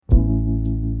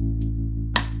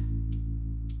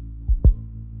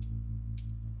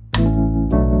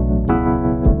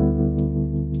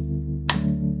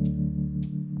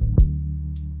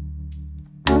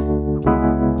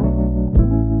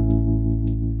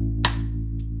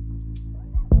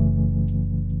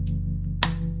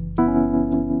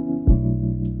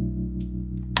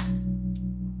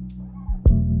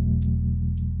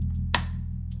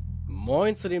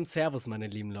Moin zu dem Servus, meine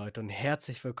lieben Leute, und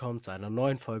herzlich willkommen zu einer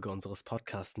neuen Folge unseres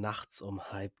Podcasts Nachts um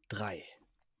 2:30.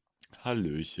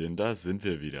 Hallöchen, da sind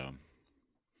wir wieder.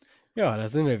 Ja, da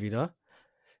sind wir wieder.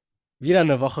 Wieder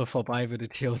eine Woche vorbei, würde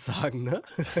Theo sagen, ne?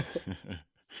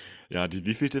 Ja, die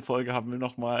wievielte Folge haben wir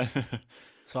nochmal?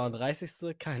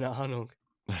 32. Keine Ahnung.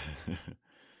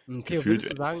 Theo, Gefühlt,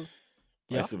 würdest du sagen,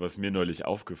 ja? weißt du, was mir neulich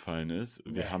aufgefallen ist?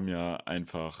 Wir Ne. haben ja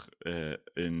einfach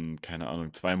in, keine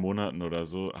Ahnung, 2 Monaten oder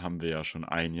so, haben wir ja schon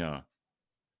ein Jahr.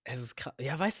 Es ist krass.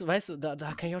 Ja, weißt du, da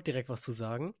kann ich auch direkt was zu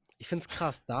sagen. Ich finde es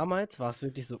krass. Damals war es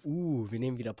wirklich so, wir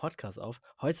nehmen wieder Podcast auf.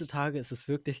 Heutzutage ist es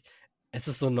wirklich, es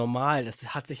ist so normal.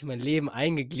 Es hat sich in mein Leben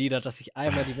eingegliedert, dass ich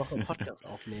einmal die Woche 'n Podcast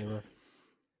aufnehme.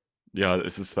 Ja,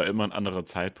 es ist zwar immer ein anderer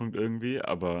Zeitpunkt irgendwie,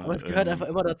 Aber aber es gehört einfach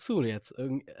immer dazu jetzt.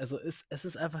 Also es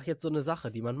ist einfach jetzt so eine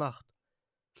Sache, die man macht.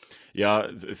 ja,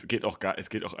 es geht auch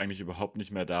eigentlich überhaupt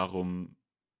nicht mehr darum,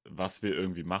 was wir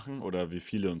irgendwie machen oder wie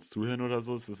viele uns zuhören oder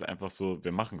so. Es ist einfach so,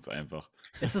 wir machen es einfach.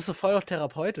 Es ist so voll auch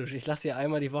therapeutisch. Ich lasse ja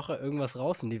einmal die Woche irgendwas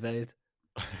raus in die Welt,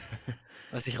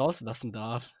 was ich rauslassen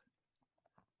darf.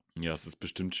 Ja, es ist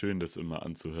bestimmt schön, das immer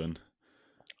anzuhören.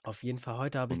 Auf jeden Fall,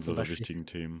 heute habe ich zum Unsere Beispiel, wichtigen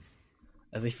Themen.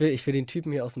 also ich will den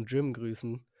Typen hier aus dem Gym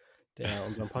grüßen, der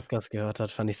unseren Podcast gehört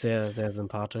hat, fand ich sehr, sehr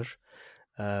sympathisch.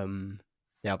 Ähm,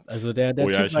 ja, also der Oh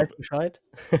ja, Typ weiß Bescheid.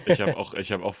 ich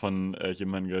habe auch von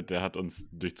jemandem gehört, der hat uns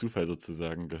durch Zufall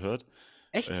sozusagen gehört.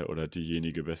 Echt? Oder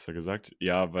diejenige besser gesagt.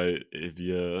 Ja, weil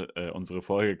unsere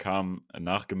Folge kam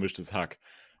nach Gemischtes Hack.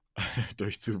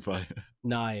 Durch Zufall.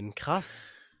 Nein, krass.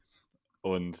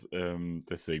 Und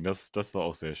deswegen, das war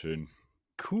auch sehr schön.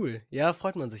 Cool. Ja,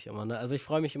 freut man sich immer, ne? Also, ich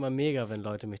freue mich immer mega, wenn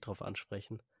Leute mich drauf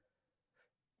ansprechen.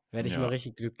 Werde ich immer Ja.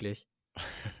 richtig glücklich.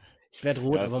 Ich werde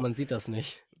rot, Ja, aber man sieht das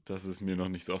nicht. das ist mir noch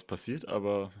nicht so oft passiert,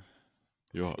 aber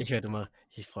ja.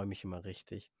 Ich freue mich immer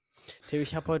richtig. Theo,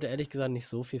 ich habe heute ehrlich gesagt nicht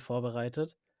so viel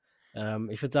vorbereitet.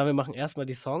 Ich würde sagen, wir machen erst mal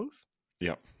die Songs.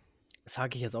 Ja. Das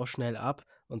hake ich jetzt auch schnell ab.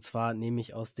 Und zwar nehme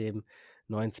ich aus dem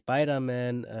neuen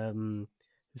Spider-Man,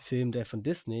 Film, der von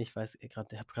Disney, ich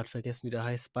habe gerade vergessen, wie der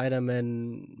heißt,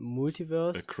 Spider-Man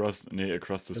Multiverse? Across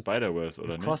the Spider-Verse,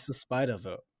 oder nicht? Across the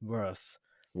Spider-Verse.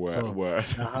 So,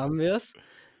 Worse. da haben wir's.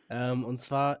 Und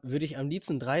zwar würde ich am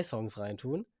liebsten 3 Songs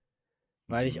reintun,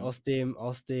 weil ich Mhm. aus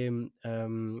dem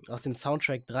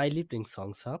Soundtrack 3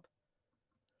 Lieblingssongs habe.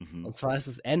 Mhm. Und zwar ist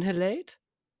es Annihilate.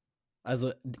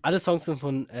 Also, alle Songs sind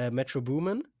von, Metro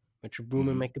Boomin. Metro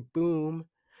Boomin, Mhm. make a boom.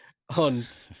 Und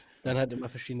dann halt immer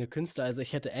verschiedene Künstler. Also,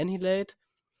 ich hätte Annihilate,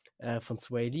 von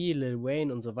Sway Lee, Lil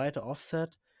Wayne und so weiter,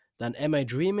 Offset. Dann Am I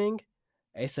Dreaming,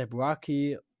 A$AP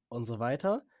Rocky und so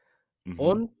weiter. Mhm.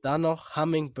 Und dann noch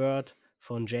Hummingbird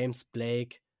von James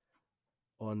Blake.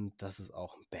 Und das ist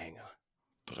auch ein Banger.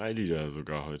 3 Lieder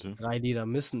sogar heute. 3 Lieder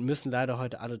müssen leider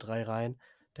heute alle 3 rein.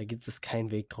 Da gibt es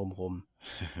keinen Weg drum rum.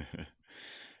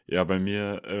 Ja, bei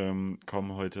mir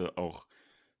kommen heute auch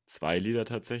 2 Lieder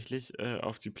tatsächlich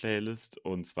auf die Playlist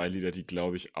und 2 Lieder, die,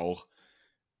 glaube ich, auch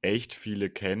echt viele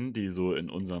kennen, die so in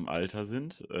unserem Alter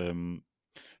sind.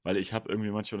 Weil ich habe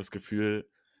irgendwie manchmal das Gefühl,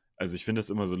 also ich finde das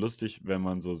immer so lustig, wenn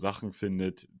man so Sachen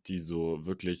findet, die so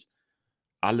wirklich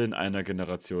alle in einer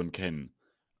Generation kennen.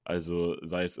 Also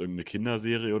sei es irgendeine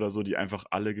Kinderserie oder so, die einfach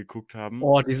alle geguckt haben.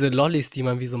 Oh, diese Lollis, die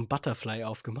man wie so 'n Butterfly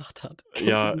aufgemacht hat.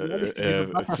 Kennst du Ja, die Lollis, die wie so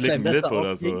Flicken Lip Butterfly-Messer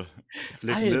oder aufgingen? so.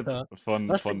 Flicken Lip Alter,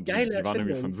 von was 'ne von die geile die waren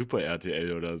irgendwie von Erfindung. Super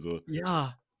RTL oder so.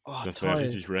 Ja, oh, Das war ja toll.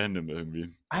 richtig random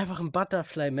irgendwie. Einfach 'n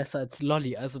Butterfly-Messer als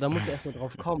Lolli. Also, da musst du erst mal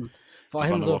drauf kommen. Vor Die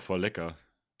waren allem aber so, auch voll lecker.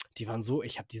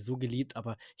 ich habe die so geliebt,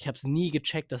 aber ich habe es nie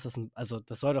gecheckt, dass das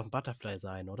soll doch 'n Butterfly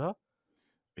sein, oder?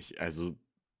 Also,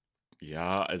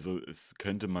 ja, also, es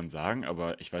könnte man sagen,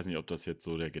 aber ich weiß nicht, ob das jetzt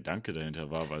so der Gedanke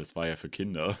dahinter war, weil es war ja für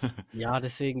Kinder. Ja,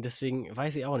 deswegen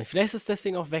weiß ich auch nicht. Vielleicht ist es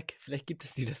deswegen auch weg. Vielleicht gibt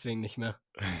es die deswegen nicht mehr.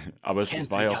 Aber Cancel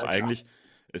Culture.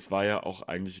 es war ja auch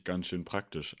eigentlich ganz schön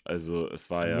praktisch. Also, es Das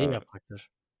war war mega ja, praktisch.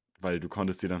 weil du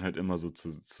konntest die dann halt immer so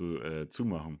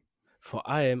zumachen. Vor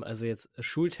allem, also jetzt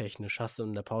schultechnisch, hast du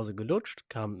in der Pause gelutscht,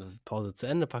 kam Pause zu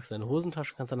Ende, packst deine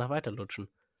Hosentasche, kannst danach weiter lutschen.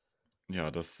 Ja,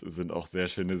 das sind auch sehr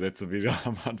schöne Sätze wieder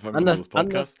am Anfang Anders unseres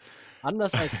anders Podcasts.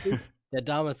 anders als ich, der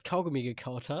damals Kaugummi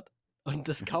gekaut hat und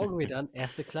das Kaugummi dann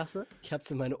erste Klasse, ich habe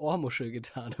es in meine Ohrmuschel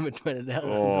getan, damit meine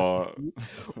Lehrerin das nicht Oh. sieht,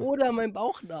 oder mein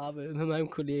Bauchnabel mit meinem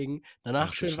Kollegen, danach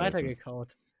Ach du schön Scheiße.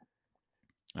 weitergekaut.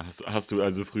 Hast du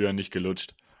also früher nicht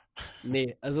gelutscht?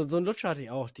 Ne, also so 'n Lutscher hatte ich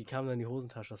auch, die kamen dann in die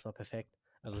Hosentasche, das war perfekt.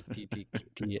 Also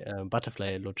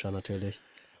Butterfly-Lutscher natürlich.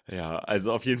 Ja,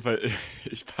 also auf jeden Fall,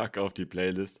 ich packe auf die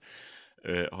Playlist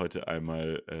heute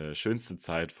einmal „Schönste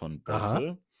Zeit" von Aha,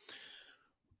 Bosse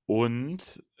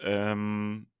und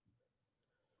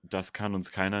 „Das kann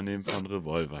uns keiner nehmen" von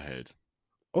Revolverheld.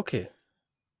 okay.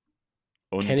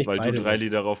 Kenne Und ich weil du beide 3 nicht.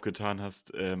 Lieder raufgetan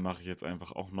hast, mache ich jetzt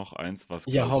einfach auch noch eins, was, Ja,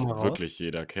 glaube hau ich, mal raus. wirklich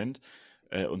jeder kennt.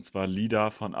 Und zwar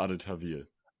Lieder von Adel Tawil.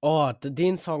 Oh, d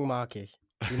den Song mag ich.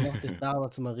 Den mochte ich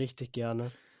damals immer richtig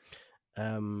gerne.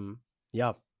 Ähm,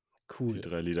 ja, Die cool.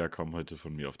 3 Lieder kommen heute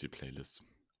von mir auf die Playlist.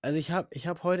 Also, ich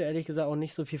habe heute ehrlich gesagt auch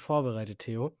nicht so viel vorbereitet,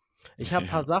 Theo. Ich habe Ja,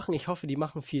 paar Sachen, ich hoffe, die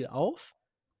machen viel auf.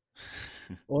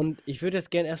 Und ich würde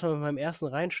jetzt gerne erst mal mit meinem ersten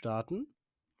reinstarten.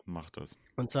 mach das.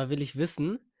 Und zwar will ich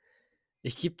wissen,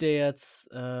 ich gebe dir jetzt,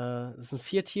 das sind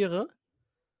 4 Tiere.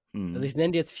 Also, Mhm. ich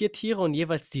nenne dir jetzt 4 Tiere und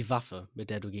jeweils die Waffe, mit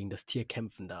der du gegen das Tier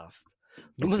kämpfen darfst.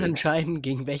 Und du musst Okay, entscheiden,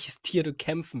 gegen welches Tier du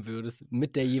kämpfen würdest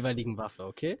mit der jeweiligen Waffe,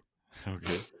 okay?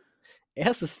 okay.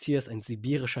 Erstes Tier ist ein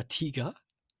sibirischer Tiger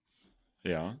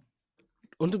Ja.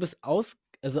 und du bist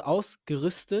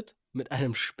ausgerüstet mit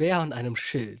einem Speer und einem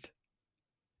Schild.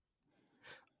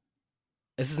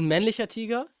 Es ist 'n männlicher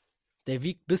Tiger, der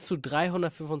wiegt bis zu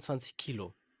 325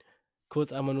 Kilo.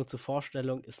 Kurz einmal nur zur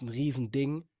Vorstellung, ist 'n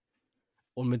Riesending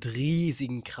und mit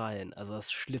riesigen Krallen. Also,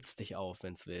 das schlitzt dich auf,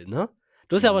 wenn's will, ne?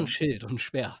 Du hast ja aber 'n Mhm. Schild und 'n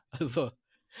Speer, also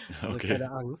Okay.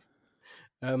 keine Angst.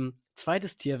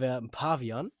 2. Tier wäre 'n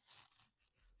Pavian,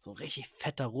 so 'n richtig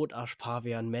fetter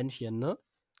Rotarsch-Pavian-Männchen, ne?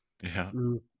 Ja.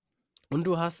 Hm, und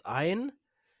du hast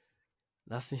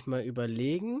lass mich mal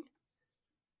überlegen,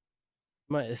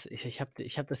 mal es ich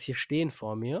habe das hier stehen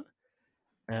vor mir,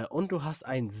 und du hast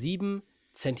ein 7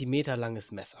 Zentimeter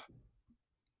langes Messer,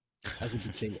 also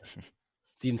die Klinge.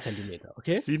 7 Zentimeter,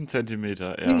 okay? 7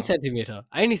 Zentimeter, 7 ja. Zentimeter.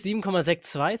 Eigentlich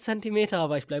 7,62 Zentimeter,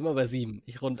 aber ich bleibe mal bei 7.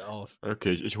 Ich runde auf.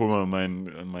 Okay, ich hole mal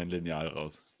mein Lineal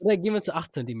raus. Oder gehen wir zu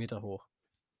 8 Zentimeter hoch.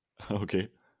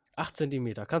 Okay. 8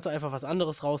 Zentimeter. Kannst du einfach was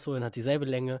anderes rausholen, hat dieselbe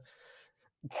Länge.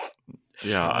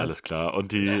 Ja, Schade. alles klar.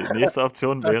 Und die nächste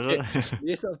Option Okay. wäre?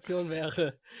 Nächste Option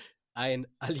wäre ein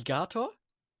Alligator.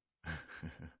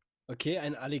 Okay,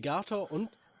 ein Alligator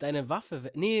und deine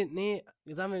Waffe ne,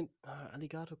 sagen wir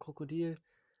Alligator, Krokodil.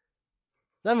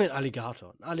 Sagen wir 'n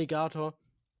Alligator. 'N Alligator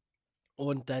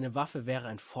und deine Waffe wäre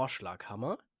ein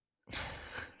Vorschlaghammer.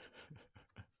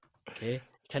 Okay.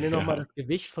 Ich kann dir noch mal Ja. das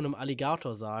Gewicht von 'nem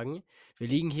Alligator sagen. Wir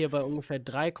liegen hier bei ungefähr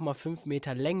 3,5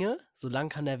 Meter Länge, so lang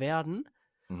kann der werden.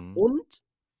 Mhm. Und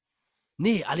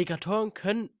ne, Alligatoren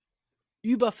können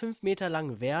über 5 Meter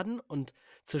lang werden und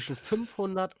zwischen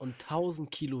 500 und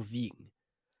 1.000 Kilo wiegen.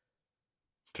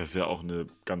 Das ist ja auch 'ne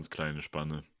ganz kleine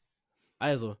Spanne.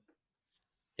 Also,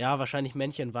 ja, wahrscheinlich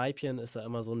Männchen, Weibchen ist ja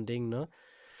immer so 'n Ding, ne?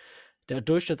 Der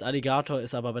Durchschnittsalligator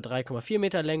ist aber bei 3,4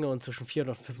 Meter Länge und zwischen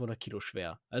 400 und 500 Kilo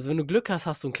schwer. Also, wenn du Glück hast,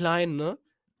 hast du 'n kleinen, ne?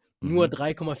 Nur Mhm.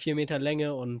 3,4 Meter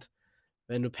Länge und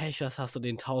wenn du Pech hast, hast du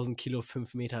den 1.000 Kilo,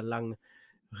 5 Meter langen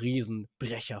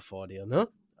Riesenbrecher vor dir, ne?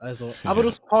 Also aber du Ja.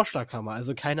 hast Vorschlaghammer,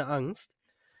 also keine Angst.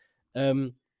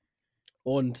 Ähm,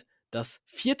 und das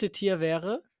 4. Tier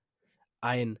wäre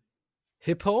ein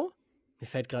Hippo. Mir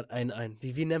fällt grad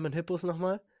wie nennt man Hippos noch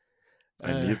mal? Ein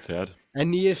Äh, Nilpferd.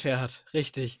 ein Nilpferd,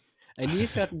 richtig. Ein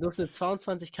Nilpferd und du hast 'ne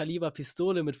 22 Kaliber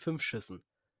Pistole mit 5 Schüssen.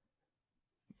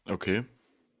 Okay.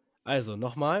 Also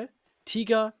noch mal: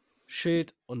 Tiger,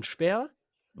 Schild und Speer,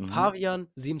 Mhm.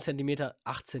 Pavian, 7 Zentimeter,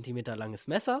 8 Zentimeter langes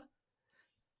Messer,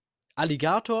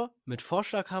 Alligator mit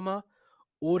Vorschlaghammer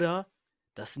oder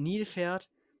das Nilpferd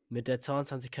mit der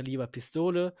 22 Kaliber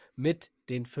Pistole mit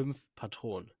den 5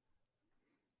 Patronen.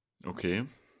 Okay.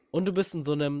 Und du bist in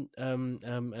so 'nem,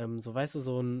 so weißt du,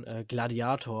 so 'n,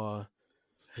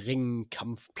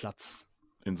 Gladiator-Ring-Kampfplatz.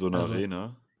 In so 'ner Also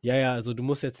Arena? ja, ja, also du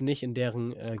musst jetzt nicht in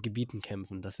deren, Gebieten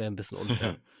kämpfen, das wäre 'n bisschen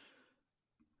unfair.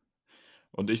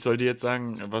 Und ich soll dir jetzt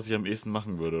sagen, was ich am ehesten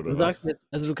machen würde, Du oder was? sagst mir jetzt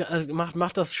also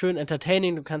mach das schön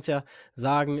entertaining. Du kannst ja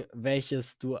sagen,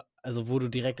 welches du wo du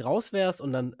direkt raus wärst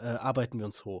und dann, arbeiten wir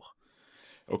uns hoch.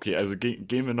 Okay, also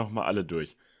gehen wir noch mal alle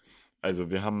durch.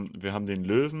 Also, wir haben den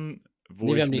Löwen, Ne,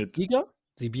 wo wir ich haben den mit Tiger,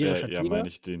 sibirischer ja, Tiger, meine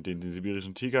ich den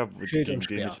sibirischen Tiger, Schild und gegen den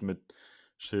Speer. ich mit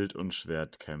Schild und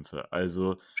Schwert kämpfe.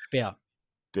 Also, Speer.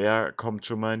 der kommt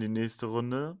schon mal in die nächste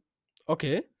Runde.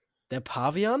 Okay. Der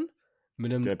Pavian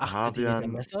mit 'nem Der 8 Zentimeter Pavian,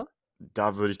 Messer.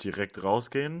 da würde ich direkt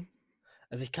rausgehen.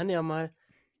 Also,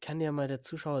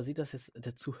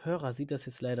 der Zuhörer sieht das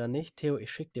jetzt leider nicht. Theo,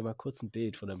 ich schicke dir mal kurz 'n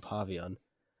Bild von dem Pavian.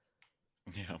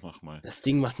 Ja, mach mal. Das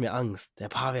Ding macht mir Angst. Der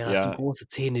Pavian hat so Ja, große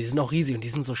Zähne, die sind auch riesig und die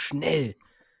sind so schnell.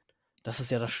 Das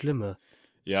ist ja das Schlimme.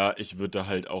 ja, ich würde da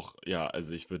halt auch ja,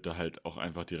 also, ich würde da halt auch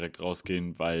einfach direkt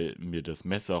rausgehen, weil mir das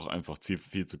Messer auch einfach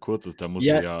viel zu kurz ist. Da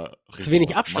musst du Ja, ja zu richtig wenig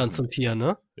was Abstand machen. zum Tier,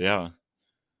 ne? Ja,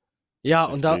 Ja,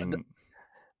 und deswegen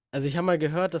also, ich habe mal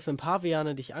gehört, dass wenn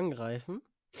Paviane dich angreifen,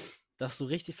 dass du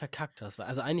richtig verkackt hast. Weil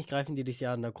also, eigentlich greifen die dich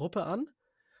ja in 'ner Gruppe an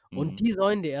und mhm, die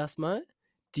sollen dir erst mal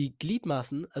die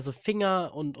Gliedmaßen, also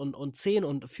Finger und Zehen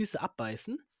und Füße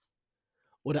abbeißen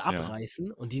oder Ja.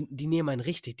 abreißen und die nehmen einen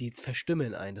richtig, die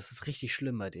verstümmeln einen. Das ist richtig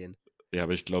schlimm bei denen. Ja,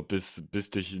 aber ich glaube, bis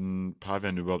dich 'n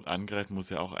Pavian überhaupt angreift, muss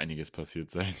ja auch einiges passiert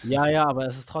sein. Ja, ja, aber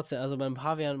es ist trotzdem, also beim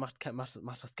Pavian macht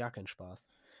das gar keinen Spaß.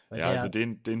 Weil Ja, also der,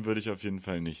 den würde ich auf jeden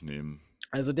Fall nicht nehmen.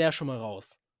 also der ist schon mal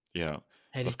raus. Ja.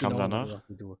 Hätte Was ich kam genauso danach? gesagt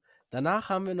wie du. Danach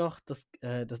haben wir noch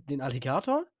den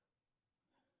Alligator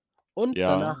und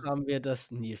danach Ja, haben wir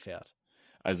das Nilpferd.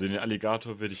 also den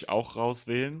Alligator würde ich auch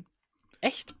rauswählen.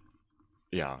 Echt?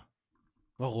 Ja,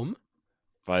 Warum?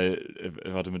 weil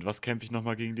warte, mit was kämpfe ich noch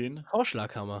mal gegen den?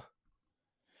 Vorschlaghammer.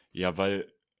 Ja,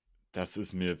 weil das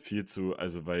ist mir viel zu,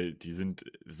 also, weil die sind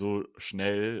so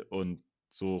schnell und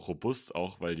so robust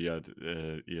auch, weil die ja,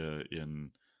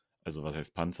 ihren, also, was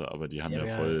heißt Panzer, aber die haben Die haben ja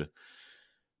ja,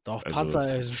 v doch, also, Panzer,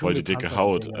 v sind schon voll die dicke gepanzert,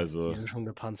 die Haut, Dinger. Die also, sind schon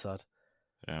gepanzert.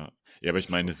 ja. Ja, aber ich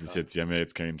meine, Schon es ist klar. jetzt, die haben ja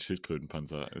jetzt keinen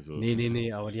Schildkrötenpanzer, also Ne, ne,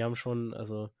 ne, aber die haben schon,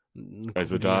 also 'n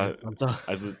also, Krokodil da Panzer.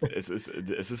 also, es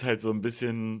ist halt so ein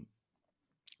bisschen,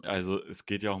 also, es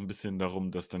geht ja auch ein bisschen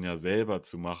darum, das dann ja selber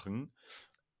zu machen,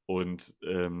 und,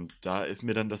 das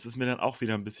ist mir dann auch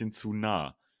wieder ein bisschen zu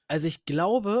nah. Also, ich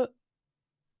glaube,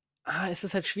 es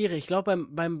ist halt schwierig. Ich glaube,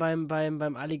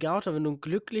 beim Alligator, wenn du 'n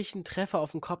glücklichen Treffer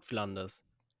aufm Kopf landest,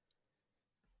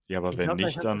 Ja, aber ich wenn glaube,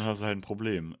 dann nicht, kannst du dann sch hast du halt 'n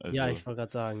Problem. ja, Also, ich wollte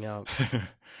grad sagen, ja.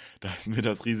 da ist mir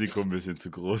das Risiko 'n bisschen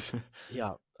zu groß.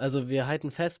 Ja, also, wir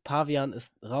halten fest, Pavian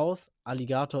ist raus,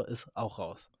 Alligator ist auch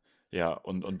raus. Ja,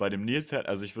 und bei dem Nilpferd,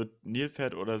 also, ich würde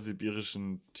Nilpferd oder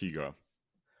sibirischen Tiger.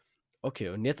 Okay,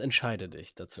 und jetzt entscheide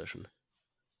dich dazwischen.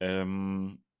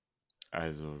 Ähm,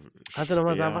 also, Kannst du noch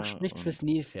mal sagen, was Speer spricht fürs und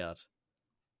Nilpferd?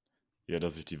 ja,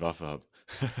 dass ich die Waffe habe.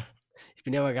 Ich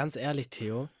bin dir aber ganz ehrlich,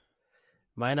 Theo,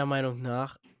 meiner Meinung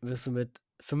nach wirst du mit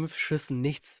 5 Schüssen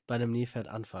nichts bei 'nem Nilpferd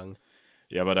anfangen.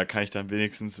 Ja, aber da kann ich dann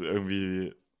wenigstens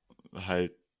irgendwie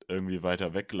halt irgendwie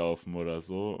weiter weglaufen oder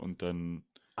so und dann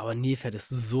Aber 'n Nilpferd ist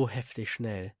so heftig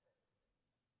schnell.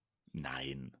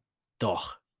 nein,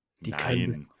 Doch, die können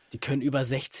bis nein, die können über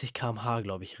 60 km/h,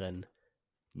 glaube ich, rennen.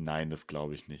 nein, das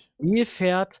glaube ich nicht.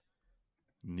 Nilpferd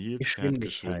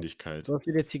Geschwindigkeit. Nilpferdgeschwindigkeit. So, was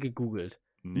wird jetzt hier gegoogelt.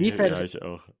 Ne, Nilpferd ja, re ich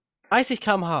auch. 30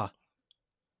 km/h.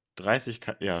 30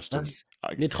 K ja, Das stimmt. ist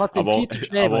mir trotzdem Aber viel auch zu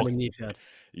schnell aber bei auch 'nem Nilpferd.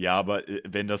 ja, aber,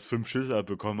 wenn das 5 Schüsse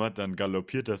abbekommen hat, dann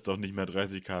galoppiert das doch nicht mehr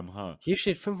 30 km/h. Hier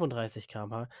steht 35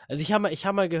 km/h. Also, ich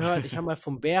habe mal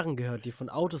von Bären gehört, die von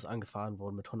Autos angefahren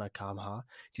wurden mit 100 km/h,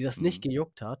 die das nicht Mhm.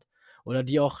 gejuckt hat oder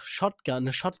die auch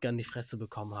 'ne Shotgun in die Fresse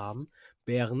bekommen haben,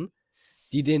 Bären,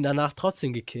 die den danach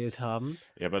trotzdem gekillt haben.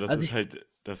 Ja, aber das Also, ist halt,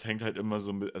 das hängt halt immer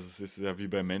so 'n also, es ist ja wie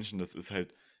bei Menschen, das ist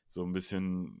halt so 'n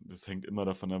bisschen, das hängt immer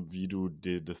davon ab, wie du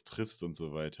das triffst und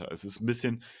so weiter. Es ist 'n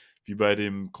bisschen wie bei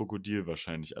dem Krokodil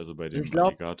wahrscheinlich, also, bei ich dem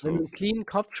glaube, wenn du Alligator. 'n cleanen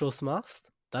Kopfschuss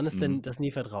machst, dann ist Mhm. denn das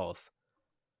Nilpferd raus.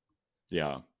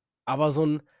 Ja. Aber so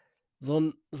 'n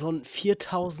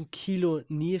 4.000 Kilo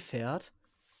Nilpferd,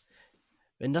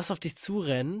 wenn das auf dich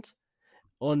zurennt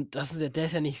und das ist ja, der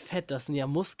ist ja nicht fett, das sind ja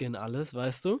Muskeln alles,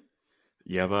 weißt du?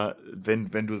 Ja, aber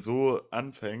wenn du so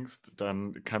anfängst,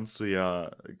 dann kannst du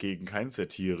ja gegen keins der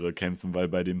Tiere kämpfen, weil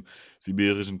bei dem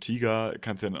sibirischen Tiger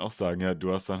kannst du ja dann auch sagen, ja,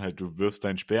 du wirfst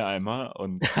deinen Speereimer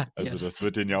und Ja, also, das das ist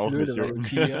wird den ja das auch Blöde nicht bei dem jucken.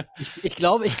 Tiger.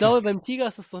 Ich glaube, beim Tiger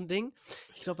ist das so 'n Ding.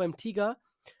 Ich glaube, beim Tiger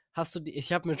hast du die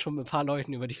ich habe mit schon mit 'n paar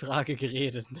Leuten über die Frage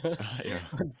geredet, ne? Ah ja,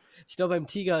 Und ich glaube, beim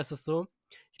Tiger ist es so,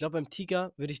 ich glaube, beim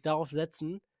Tiger würde ich darauf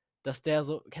setzen, dass der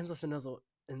so, kennst du das, wenn er so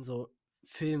in so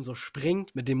Filmen so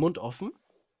springt mit dem Mund offen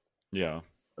ja,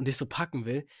 und dich so packen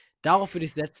will? Darauf würde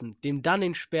ich setzen, dem dann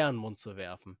den Speer in 'n Mund zu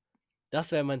werfen.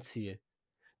 Das wäre mein Ziel,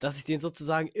 dass ich den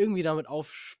sozusagen irgendwie damit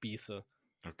aufspieße.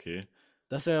 okay,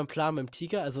 Das wäre mein Plan beim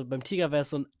Tiger. Also, beim Tiger wäre es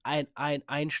so 'n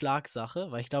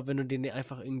Einschlag-Sache, weil ich glaube, wenn du den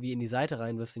einfach irgendwie in die Seite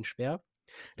reinwirfst, den Speer,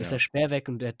 ist der ja, Speer weg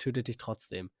und der tötet dich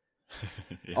trotzdem.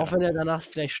 Auch ja. wenn er danach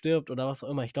vielleicht stirbt oder was auch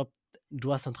immer. Ich glaube,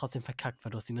 du hast dann trotzdem verkackt,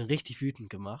 weil du hast ihn dann richtig wütend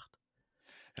gemacht.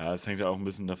 Ja, es hängt ja auch 'n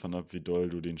bisschen davon ab, wie doll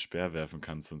du den Speer werfen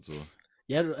kannst und so.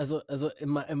 Ja, du, also in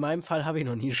meinem Fall habe ich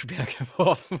noch nie 'n Speer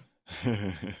geworfen.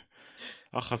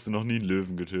 Ach, hast du noch nie 'n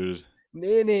Löwen getötet?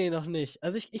 Ne, ne, noch nicht.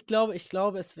 Also, ich glaube,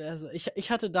 es wäre so,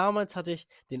 hatte ich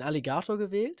den Alligator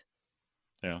gewählt,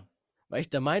 Ja. weil ich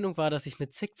der Meinung war, dass ich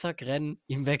mit Zickzack-Rennen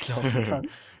ihm weglaufen kann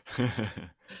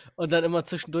und dann immer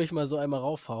zwischendurch mal so einmal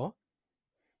raufhaue.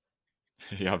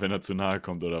 Ja, wenn er zu nahe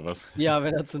kommt oder was? Ja,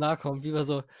 wenn er zu nahe kommt, wie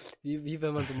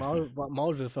wenn man so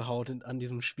Maulwürfe haut an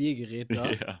diesem Spielgerät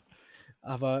da. Ja,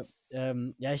 Aber,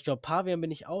 ja, ich glaube, Pavian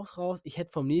bin ich auch raus. Ich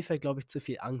hätte vom Nilpferd, glaube ich, zu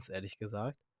viel Angst, ehrlich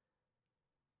gesagt.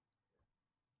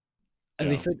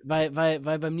 Also, ich ja. würde,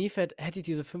 weil beim Nilpferd hätte ich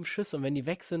diese 5 Schüsse und wenn die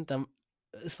weg sind, dann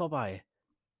ist vorbei.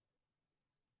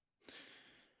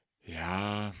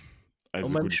 Ja,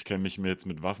 Und Also man gut, ich kenne mich mir jetzt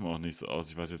mit Waffen auch nicht so aus.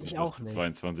 Ich weiß jetzt ich nicht, was auch ein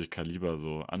nicht. 22 Kaliber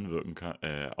so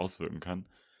auswirken kann.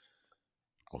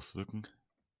 Auswirken?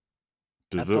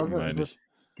 Bewirken, meine Also, ich.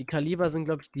 die Kaliber sind,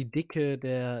 glaube ich, die Dicke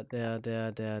der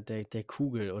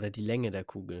Kugel oder die Länge der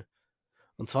Kugel.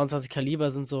 Und 22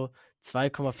 Kaliber sind so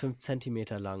 2,5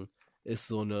 Zentimeter lang. Ist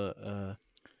so eine,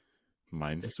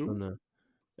 Meinst ist so du? eine.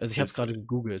 Also ich habe es Ist, gerade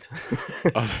gegoogelt.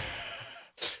 ach,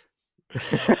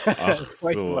 ach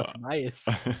Bevor ich so. sowas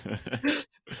weiß.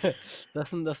 Das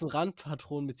sind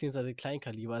Randpatronen beziehungsweise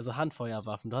Kleinkaliber, also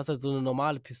Handfeuerwaffen. Du hast halt so eine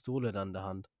normale Pistole dann in der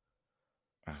Hand.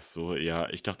 Ach so, ja,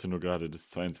 ich dachte nur gerade, das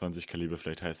 22 Kaliber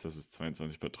vielleicht heißt, dass es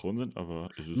 22 Patronen sind,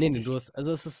 aber ist es Ne, ne, nicht.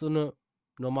 es ist so eine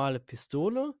normale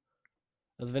Pistole.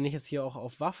 Also, wenn ich jetzt hier auch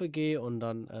auf Waffe gehe und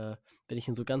dann, bin ich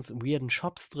in so ganz weirden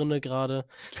Shops drinne gerade.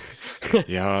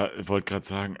 Ja, wollte gerade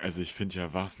sagen, also ich finde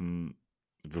ja Waffen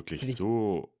wirklich Finde ich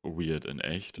so weird in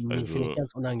echt. ne, finde ich Also,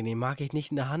 ganz unangenehm. Mag ich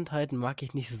nicht in der Hand halten, mag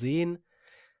ich nicht sehen,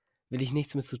 will ich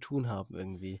nichts mit zu tun haben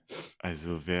irgendwie.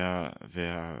 also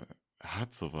wer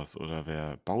hat sowas oder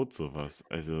wer baut sowas?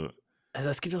 Also, Also,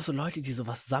 es gibt auch so Leute, die so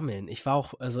was sammeln. Ich war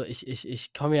auch also,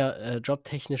 ich komme ja,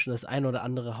 jobtechnisch in das ein oder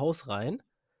andere Haus rein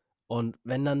und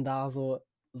wenn dann da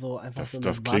so einfach so das 'ne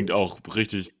das klingt Wand. auch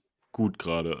richtig gut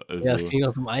gerade. Ja, das Also, klingt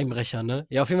nach so 'nem Einbrecher, ne?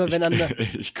 Ja, auf jeden Fall, wenn ich dann da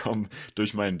ich komme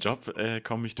durch meinen Job,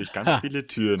 komme ich durch ganz viele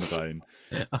Türen rein.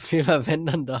 auf jeden Fall, wenn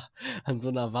dann da an so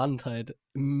 'ner Wand halt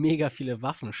mega viele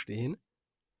Waffen stehen,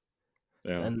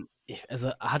 Ja, dann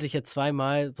also, hatte ich jetzt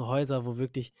zweimal so Häuser, wo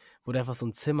der einfach so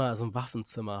 'n Zimmer so 'n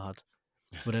Waffenzimmer hat,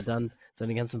 wo der dann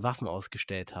seine ganzen Waffen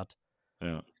ausgestellt hat.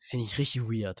 ja. Finde ich richtig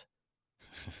weird.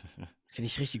 Finde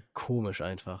ich richtig komisch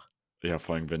einfach. Ja,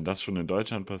 vor allem, wenn das schon in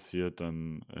Deutschland passiert,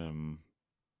 dann,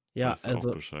 Ja, weißt du auch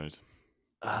also, Bescheid.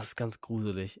 das ist ganz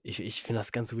gruselig. Ich finde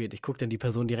das ganz weird. Ich gucke dann die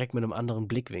Person direkt mit 'nem anderen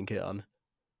Blickwinkel an.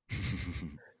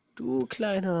 „Du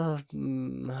kleiner,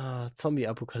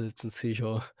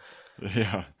 Zombie-Apokalypsen-Psycho."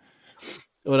 Ja,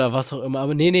 Oder was auch immer.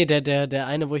 Aber ne, der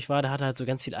eine, wo ich war, der hatte halt so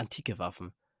ganz viele antike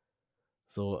Waffen.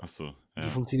 So, ach so,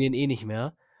 die ja. funktionieren eh nicht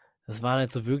mehr. Das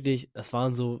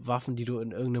waren so Waffen, die du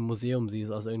in irgend 'nem Museum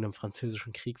siehst aus irgend 'nem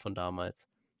französischen Krieg von damals.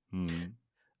 Mhm.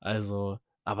 Also,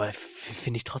 aber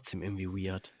finde ich trotzdem irgendwie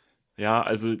weird. Ja,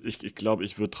 also ich glaube,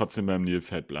 ich würde trotzdem beim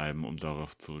Nilpferd bleiben, um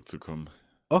darauf zurückzukommen.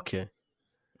 Okay,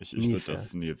 Ich würde Nilpferd.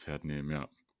 das Nilpferd nehmen, ja.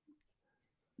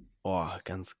 Oh,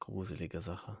 ganz gruselige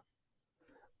Sache.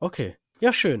 Okay,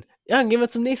 ja schön. Ja, dann gehen wir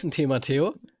zum nächsten Thema,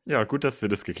 Theo. Ja, gut, dass wir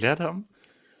das geklärt haben.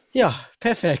 Ja,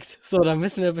 perfekt. So, dann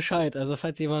wissen wir Bescheid. Also,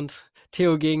 falls jemand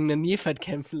Theo gegen 'nen Nilpferd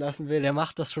kämpfen lassen will, der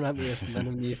macht das schon am ehesten bei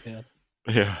 'nem Nilpferd.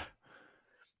 Ja,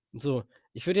 So,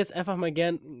 ich würde jetzt einfach mal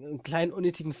gern 'n kleinen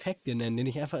unnötigen Fact dir nennen, den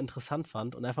ich einfach interessant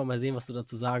fand und einfach mal sehen, was du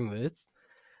dazu sagen willst.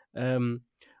 Ähm,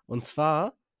 und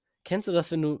zwar, kennst du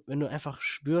das, wenn du einfach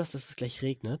spürst, dass es gleich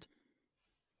regnet?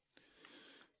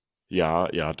 ja,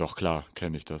 ja, doch, klar,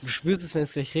 kenne ich Du das. spürst es, wenn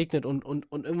es gleich regnet und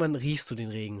irgendwann riechst du den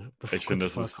Regen, kurz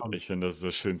bevor er kommt. Ich finde, das ist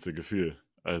das schönste Gefühl.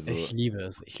 Ich Also, liebe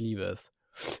es, ich liebe es.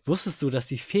 Wusstest du, dass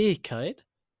die Fähigkeit,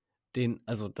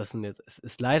 das sind jetzt es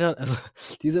ist leider also,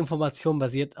 diese Information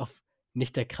basiert auf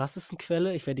nicht der krassesten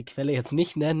Quelle. Ich werde die Quelle jetzt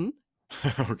nicht nennen.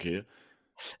 okay.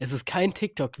 Es ist kein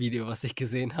TikTok-Video, was ich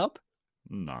gesehen habe.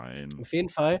 Nein, Auf jeden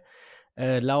Fall,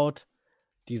 laut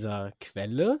dieser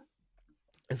Quelle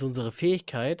ist unsere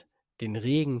Fähigkeit, den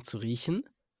Regen zu riechen,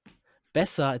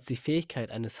 besser als die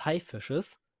Fähigkeit eines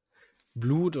Haifisches,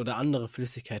 Blut oder andere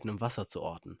Flüssigkeiten im Wasser zu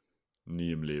orten.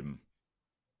 nie im Leben.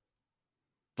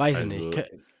 Weiß ich nicht. Also,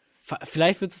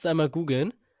 Vielleicht willst du's einmal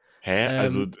googeln. hä?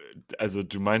 Ähm, Also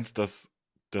du meinst, dass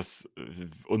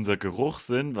unser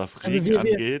Geruchssinn, was also Regen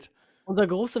angeht. unser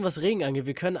Geruchssinn, was Regen angeht,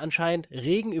 wir können anscheinend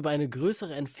Regen über eine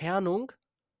größere Entfernung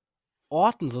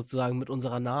orten sozusagen mit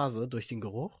unserer Nase durch den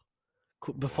Geruch,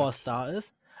 bevor es What? da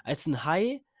ist, als 'n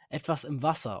Hai etwas im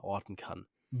Wasser orten kann.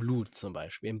 Blut zum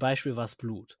Beispiel. Im Beispiel war's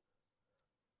Blut.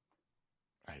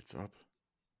 Als ob.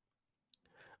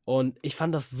 Und ich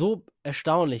fand das so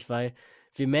erstaunlich, weil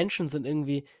wir Menschen sind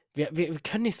irgendwie wir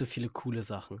können nicht so viele coole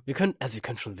Sachen. Wir können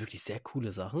schon wirklich sehr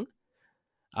coole Sachen,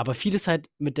 aber vieles halt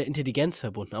mit der Intelligenz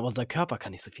verbunden, aber unser Körper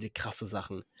kann nicht so viele krasse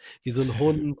Sachen. Wie so 'n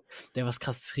Hund, der was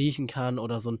Krasses riechen kann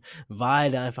oder so 'n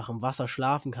Wal, der einfach im Wasser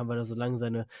schlafen kann, weil er so lange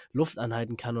seine Luft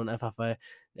anhalten kann und einfach weil,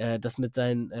 das mit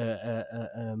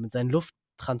seinem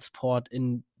Lufttransport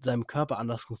in seinem Körper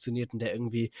anders funktioniert und der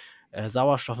irgendwie,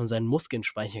 Sauerstoff in seinen Muskeln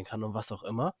speichern kann und was auch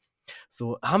immer.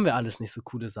 So, haben wir alles nicht so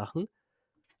coole Sachen,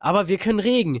 aber wir können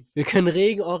Regen. Wir können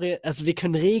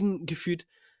Regen gefühlt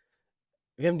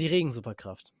wir haben die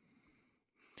Regensuperkraft.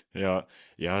 Ja,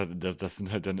 ja, das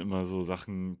sind halt dann immer so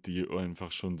Sachen, die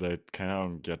einfach schon seit, keine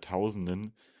Ahnung,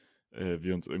 Jahrtausenden,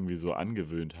 wir uns irgendwie so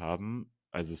angewöhnt haben.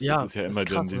 Also es Ja, ist ja ist immer dann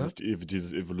krass, ne?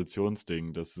 dieses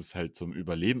Evolutionsding, dass es halt zum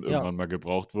Überleben Ja, irgendwann mal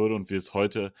gebraucht wurde und wir es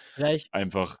heute vielleicht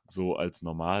einfach so als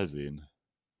normal sehen.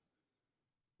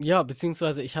 ja,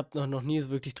 beziehungsweise ich habe noch nie so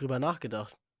wirklich drüber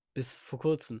nachgedacht, bis vor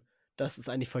Kurzem, dass es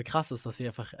eigentlich voll krass ist, dass wir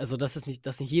einfach also, dass nicht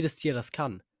jedes Tier das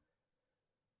kann,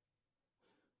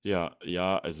 Ja,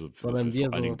 ja, also sondern wir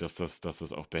vor allen Dingen, so dass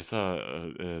das auch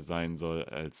besser, sein soll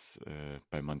als,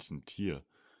 bei manchen Tier.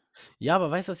 ja,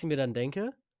 aber weißt du, was ich mir dann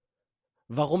denke?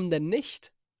 Warum denn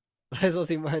nicht? Weißt du, was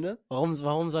ich meine? Warum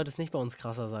sollte es nicht bei uns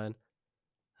krasser sein?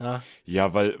 Ja.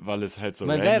 Ja, weil es halt Ich so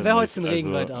meine, random wer holzt ist. den Also,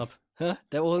 Regenwald ab? Hä?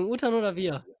 Der Orang-Utan oder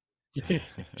wir?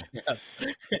 Scherz.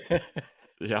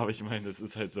 ja, aber ich meine, es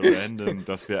ist halt so random,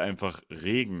 dass wir einfach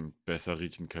Regen besser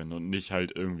riechen können und nicht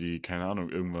halt irgendwie, keine Ahnung,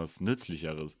 irgendwas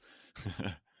Nützlicheres.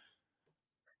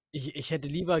 Ich hätte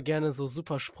lieber gerne so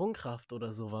super Sprungkraft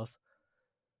oder so was.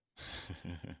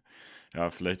 Ja,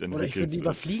 Oder ich würde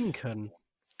lieber fliegen können.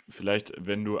 vielleicht,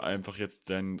 wenn du einfach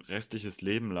jetzt dein restliches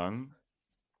Leben lang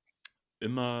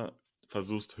immer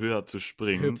versuchst, höher zu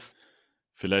springen, Hüpfst.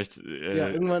 vielleicht, Ja,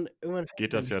 irgendwann fällt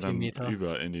geht man das nicht ja viel dann Meter.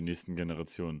 über in die nächsten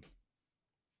Generationen.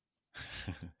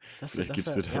 Vielleicht Das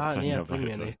gibst du wär das ja, dann ne, das ja bringt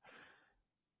mir weiter nichts.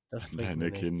 Das an bringt mir deine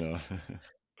nichts. Kinder.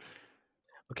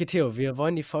 Okay, Theo, wir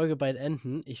wollen die Folge bald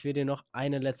enden. Ich will dir noch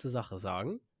eine letzte Sache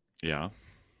sagen. Ja.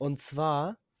 Und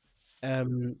zwar,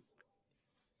 ähm,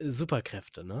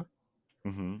 Superkräfte, ne?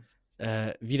 Mhm.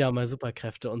 Wieder mal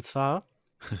Superkräfte. Und zwar,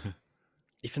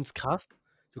 ich find's krass,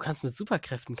 mit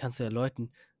Superkräften kannst du ja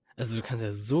Leuten also, du kannst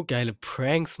ja so geile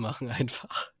Pranks machen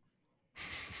einfach.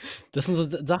 Das sind so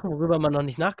Sachen, worüber man noch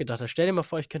nicht nachgedacht hat. Stell dir mal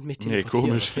vor, ich könnte mich Ne,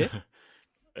 teleportieren, komisch. okay?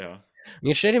 Ja. Und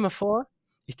jetzt stell dir mal vor,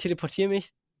 ich teleportiere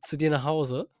mich zu dir nach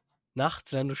Hause,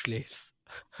 nachts, während du schläfst,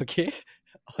 okay?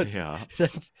 Und Ja.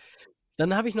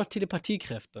 dann habe ich noch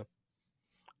Telepathiekräfte.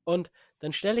 Und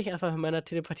dann stelle ich einfach mit meiner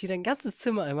Telepathie dein ganzes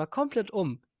Zimmer einmal komplett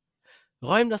um.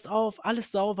 Räume das auf,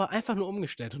 alles sauber, einfach nur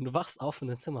umgestellt. Und du wachst auf und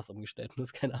dein Zimmer ist umgestellt. Und du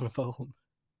hast keine Ahnung warum.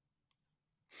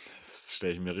 Das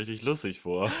stelle ich mir richtig lustig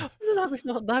vor. Und dann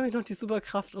habe ich noch die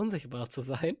Superkraft, unsichtbar zu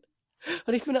sein.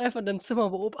 Und ich bin einfach in deinem Zimmer,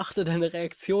 beobachte deine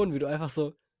Reaktion, wie du einfach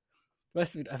so,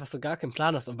 weißt du, wie du einfach so gar keinen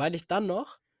Plan hast. Und weil ich dann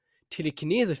noch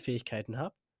Telekinese-Fähigkeiten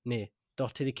habe, nee,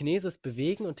 doch, Telekinese ist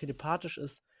bewegen und telepathisch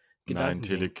ist Nein,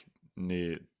 Gedankenlesen.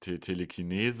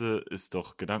 Telekinese ist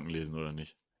doch Gedankenlesen, oder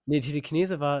nicht? Nee,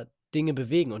 Telekinese war Dinge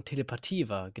bewegen und Telepathie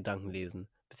war Gedankenlesen,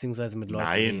 beziehungsweise mit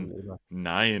Leuten reden Nein, über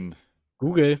nein,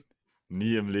 Google.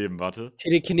 nie im Leben, warte.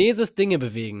 Telekinese ist Dinge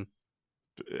bewegen.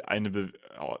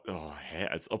 Hä,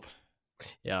 als ob.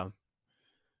 Ja,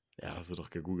 Da ja. hast du doch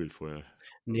gegoogelt vorher.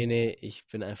 Ne, ich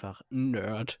bin einfach 'n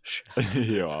Nerd. Scherz.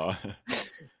 Ja.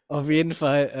 Auf jeden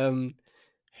Fall,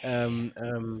 Hä?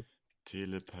 ähm,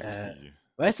 äh, Telepathie.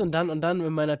 weißt du, und dann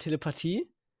mit meiner Telepathie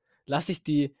lasse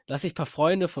ich paar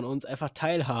Freunde von uns einfach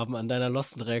teilhaben an deiner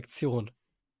losten Reaktion.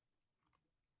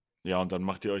 Ja, und dann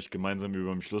macht ihr euch gemeinsam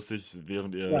über mich lustig,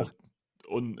 Ja,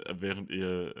 während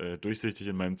ihr, durchsichtig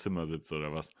in meinem Zimmer sitzt,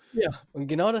 oder was? ja. Und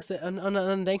genau das und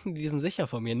dann denken die sind sicher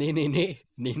von mir.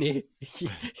 Ne,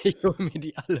 ich hole mir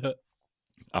die alle.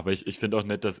 Aber ich finde auch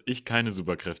nett, dass ich keine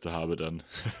Superkräfte habe dann.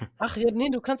 Ach ja, ne,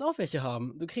 du kannst auch welche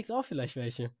haben. Du kriegst auch vielleicht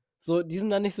welche. So, die sind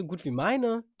dann nicht so gut wie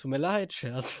meine. Tut mir leid,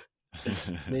 Scherz.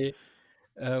 Ne,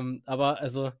 aber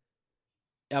also,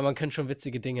 ja, man könnte schon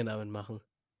witzige Dinge damit machen.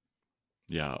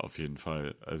 Ja, auf jeden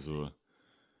Fall. Also,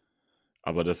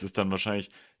 aber das ist dann wahrscheinlich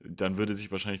dann würde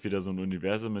sich wahrscheinlich wieder so ein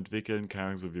Universum entwickeln, keine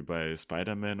Ahnung, so wie bei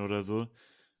Spider-Man oder so,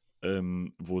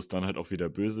 wo es dann halt auch wieder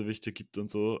Bösewichte gibt und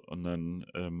so und dann,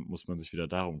 muss man sich wieder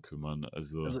darum kümmern.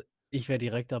 Also, Also, ich wäre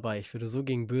direkt dabei. Ich würde so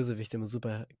gegen Bösewichte mit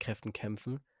Superkräften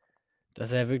kämpfen.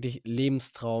 Das wäre wirklich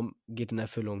Lebenstraum geht in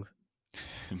Erfüllung.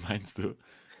 meinst du?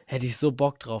 Hätte ich so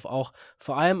Bock drauf. Auch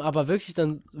vor allem aber wirklich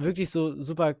dann wirklich so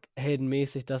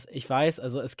superheldenmäßig, dass ich weiß,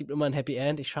 also, es gibt immer 'n Happy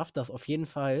End. Ich schaffe das auf jeden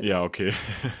Fall. Ja, okay.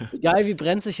 Egal wie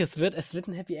brenzlig es wird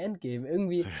 'n Happy End geben.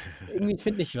 Irgendwie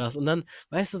finde ich was. Und dann,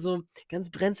 weißt du, so ganz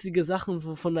brenzlige Sachen,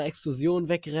 so von 'ner Explosion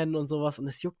wegrennen und so was und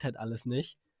es juckt halt alles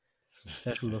nicht. Das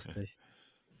wäre schon lustig.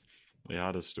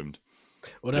 Ja, das stimmt.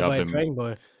 Oder Ja, bei wenn Dragon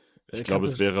Ball, ich glaube, kannst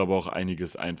du es wäre aber auch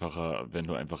einiges einfacher, wenn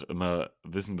du einfach immer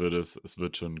wissen würdest, es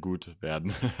wird schon gut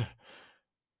werden.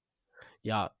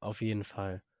 ja, auf jeden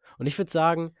Fall. Und ich würde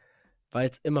sagen,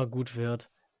 weil's immer gut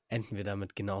wird, enden wir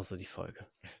damit genauso die Folge.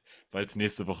 Weil es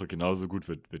nächste Woche genauso gut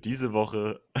wird diese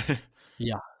Woche.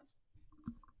 Ja.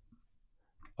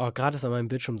 Oh, grad ist an meinem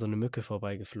Bildschirm so 'ne Mücke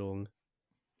vorbeigeflogen.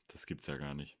 Das gibt's ja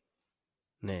gar nicht.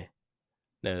 Ne,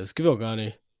 ne, das gibt's doch gar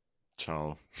nicht.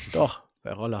 Ciao. Doch,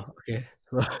 bei Roller, okay.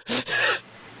 So.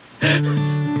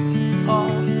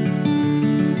 Oh.